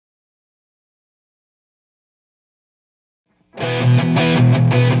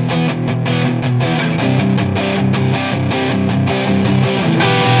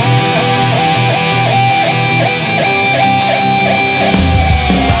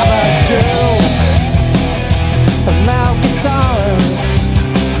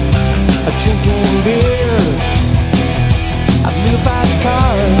Drinking beer, I knew fast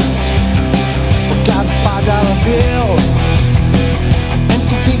cars. We got a $5 bill and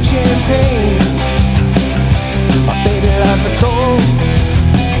some big champagne. My baby loves a cold,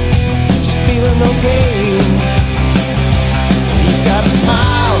 she's feeling no pain. He's got a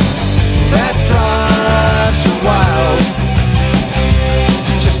smile that drives her wild.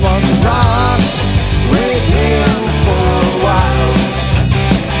 He just wants to rock with him for a while.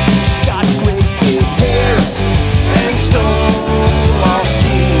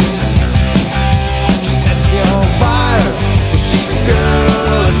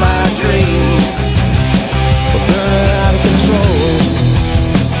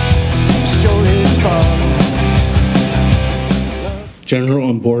 General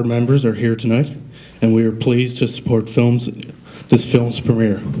and board members are here tonight, and we are pleased to support this film's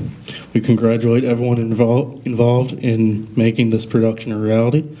premiere. We congratulate everyone involved in making this production a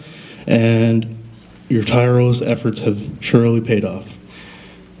reality, and your tireless efforts have surely paid off.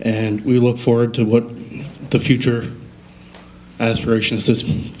 And we look forward to what the future aspirations this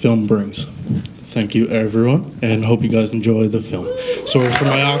film brings. Thank you, everyone, and hope you guys enjoy the film. Sorry for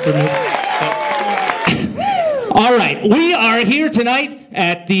my awkwardness. All right, we are here tonight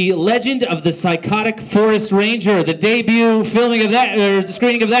at the Legend of the Psychotic Forest Ranger, the debut filming of that, or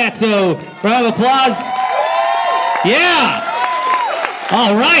screening of that, so round of applause. Yeah!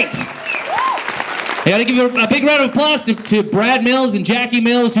 All right. I gotta give a big round of applause to Brad Mills and Jackie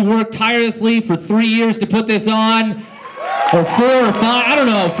Mills, who worked tirelessly for 3 years to put this on, or 4 or 5, I don't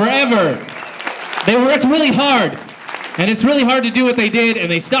know, forever. They worked really hard. And it's really hard to do what they did,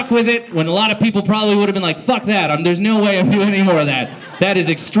 and they stuck with it when a lot of people probably would have been like, fuck that, there's no way I'm doing any more of that. That is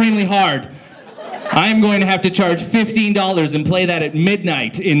extremely hard. I'm going to have to charge $15 and play that at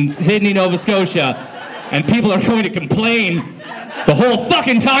midnight in Sydney, Nova Scotia, and people are going to complain the whole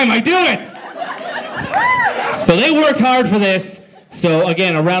fucking time I do it. So they worked hard for this, so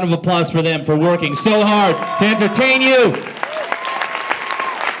again, a round of applause for them for working so hard to entertain you.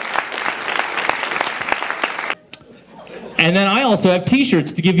 And then I also have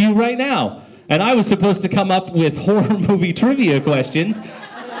t-shirts to give you right now. And I was supposed to come up with horror movie trivia questions,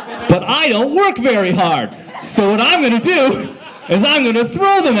 but I don't work very hard. So what I'm gonna do is I'm gonna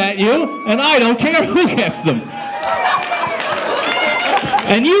throw them at you, and I don't care who gets them.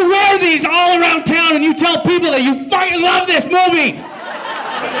 And you wear these all around town and you tell people that you fucking love this movie.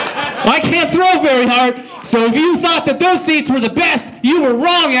 I can't throw very hard, so if you thought that those seats were the best, you were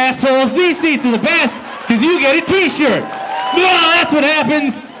wrong, assholes. These seats are the best, because you get a t-shirt. Oh, that's what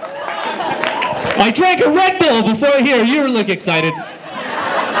happens. I drank a Red Bull before here. You look excited.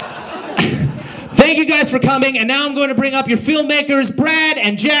 Thank you guys for coming, and now I'm going to bring up your filmmakers, Brad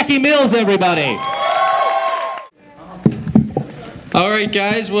and Jackie Mills, everybody. All right,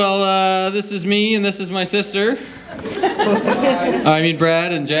 guys. Well, this is me, and this is my sister. I mean,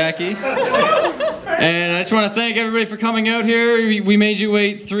 Brad and Jackie. And I just want to thank everybody for coming out here. We made you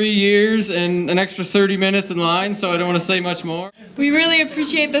wait 3 years and an extra 30 minutes in line, so I don't want to say much more. We really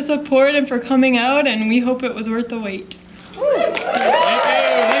appreciate the support and for coming out, and we hope it was worth the wait. Thank you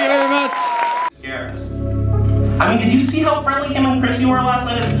very much. Scare us. I mean, did you see how friendly him and Chrissy were last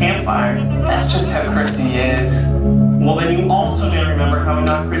night at the campfire? That's just how Chrissy is. Well, then you also may remember how he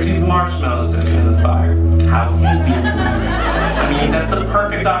knocked Chrissy's marshmallows to the end of the fire. How convenient. I mean, that's the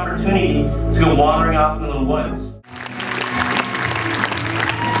perfect opportunity to go wandering off into the woods.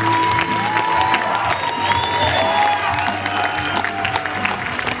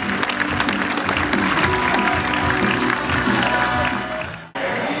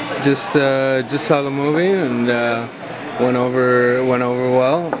 Just saw the movie and went over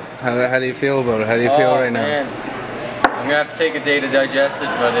well. How do you feel about it? How do you feel right now? I'm gonna have to take a day to digest it,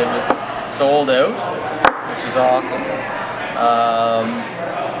 but it was sold out, which is awesome.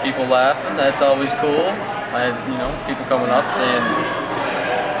 People laughing, that's always cool. I had, people coming up saying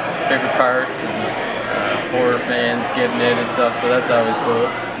favorite parts and horror fans getting it and stuff, so that's always cool.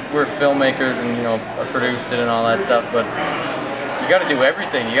 We're filmmakers and, produced it and all that stuff, but you gotta do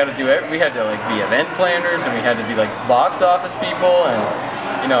everything. You gotta do we had to be event planners, and we had to be box office people, and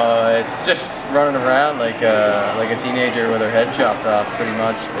it's just running around like a teenager with her head chopped off, pretty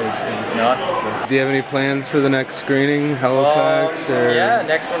much. It was nuts. Do you have any plans for the next screening? Halifax? Yeah,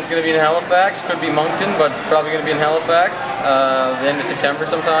 next one's going to be in Halifax. Could be Moncton, but probably going to be in Halifax the end of September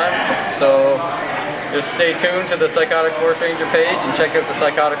sometime. So just stay tuned to the Psychotic Forest Ranger page and check out the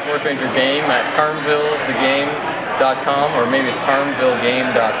Psychotic Forest Ranger game at carmvillethegame.com, or maybe it's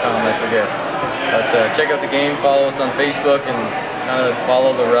carmvillegame.com, I forget. But check out the game, follow us on Facebook, and kind of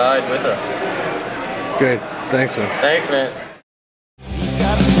follow the ride with us. Good. Thanks, man. Thanks, man.